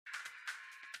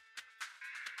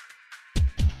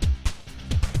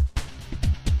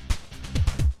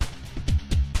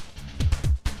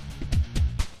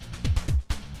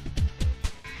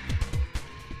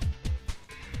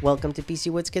Welcome to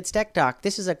PC Woods Kids Tech Talk.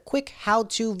 This is a quick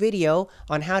how-to video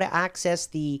on how to access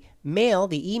the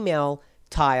email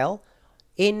tile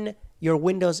in your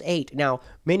Windows 8. Now,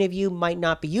 many of you might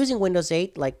not be using Windows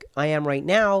 8 like I am right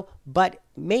now, but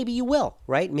maybe you will,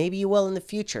 right? Maybe you will in the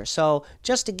future. So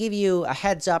just to give you a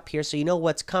heads up here so you know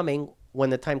what's coming when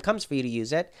the time comes for you to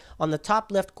use it, on the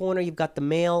top left corner, you've got the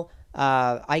mail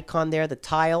icon there, the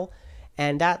tile.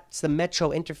 And that's the Metro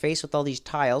interface with all these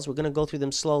tiles. We're going to go through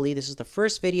them slowly. This is the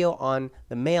first video on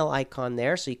the mail icon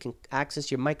there, so you can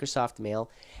access your Microsoft Mail.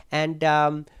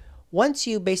 And once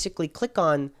you basically click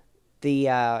on the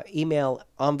email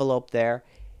envelope there,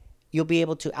 you'll be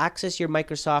able to access your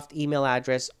Microsoft email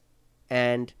address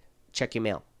and check your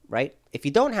mail, right? If you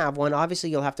don't have one,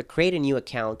 obviously you'll have to create a new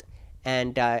account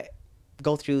and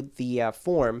go through the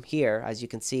form here, as you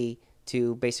can see,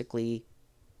 to basically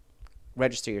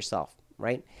register yourself.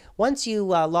 Right? Once you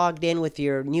logged in with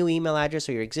your new email address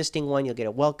or your existing one, you'll get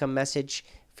a welcome message.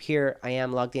 Here I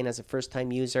am logged in as a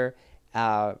first-time user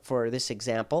for this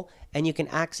example, and you can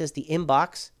access the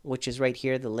inbox, which is right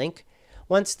here, the link.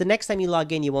 Once the next time you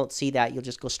log in, you won't see that. You'll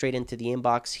just go straight into the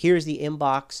inbox. Here's the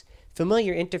inbox.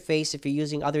 Familiar interface if you're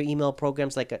using other email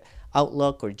programs like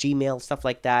Outlook or Gmail, stuff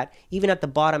like that. Even at the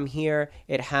bottom here,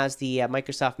 it has the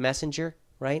Microsoft Messenger,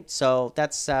 right? So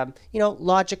that's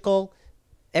logical.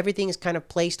 Everything is kind of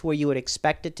placed where you would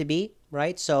expect it to be,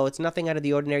 right? So it's nothing out of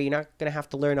the ordinary. You're not going to have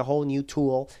to learn a whole new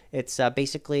tool. It's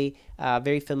basically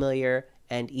very familiar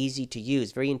and easy to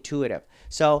use, very intuitive.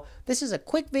 So this is a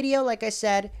quick video, like I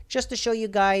said, just to show you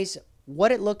guys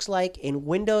what it looks like in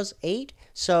Windows 8.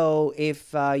 So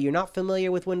if you're not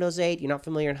familiar with Windows 8, you're not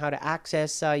familiar on how to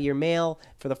access your mail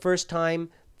for the first time,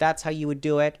 that's how you would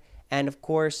do it. And of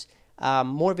course,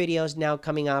 more videos now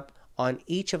coming up on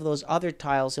each of those other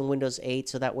tiles in Windows 8,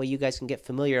 so that way you guys can get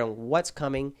familiar on what's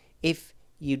coming if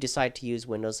you decide to use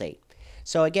Windows 8.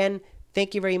 So again,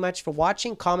 thank you very much for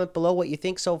watching. Comment below what you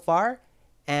think so far,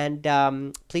 and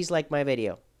please like my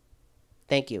video.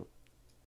 Thank you.